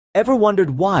Ever wondered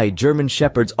why German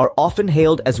Shepherds are often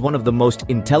hailed as one of the most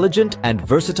intelligent and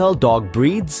versatile dog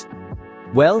breeds?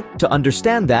 Well, to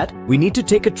understand that, we need to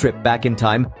take a trip back in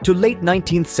time to late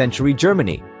 19th century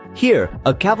Germany. Here,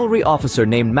 a cavalry officer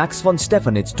named Max von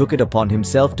Stephanitz took it upon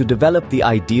himself to develop the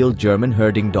ideal German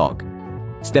herding dog.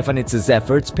 Stephanitz's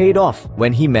efforts paid off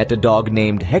when he met a dog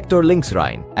named Hector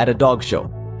Linksrhein at a dog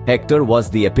show. Hector was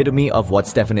the epitome of what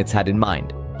Stephanitz had in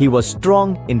mind. He was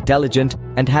strong, intelligent,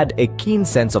 and had a keen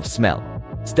sense of smell.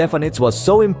 Stephanitz was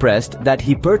so impressed that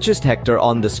he purchased Hector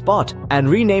on the spot and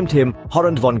renamed him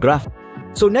Horrend von Graf.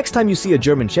 So next time you see a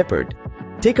German Shepherd,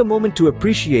 take a moment to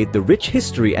appreciate the rich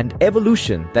history and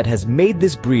evolution that has made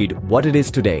this breed what it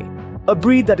is today. A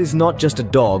breed that is not just a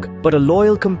dog, but a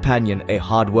loyal companion, a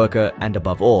hard worker, and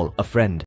above all, a friend.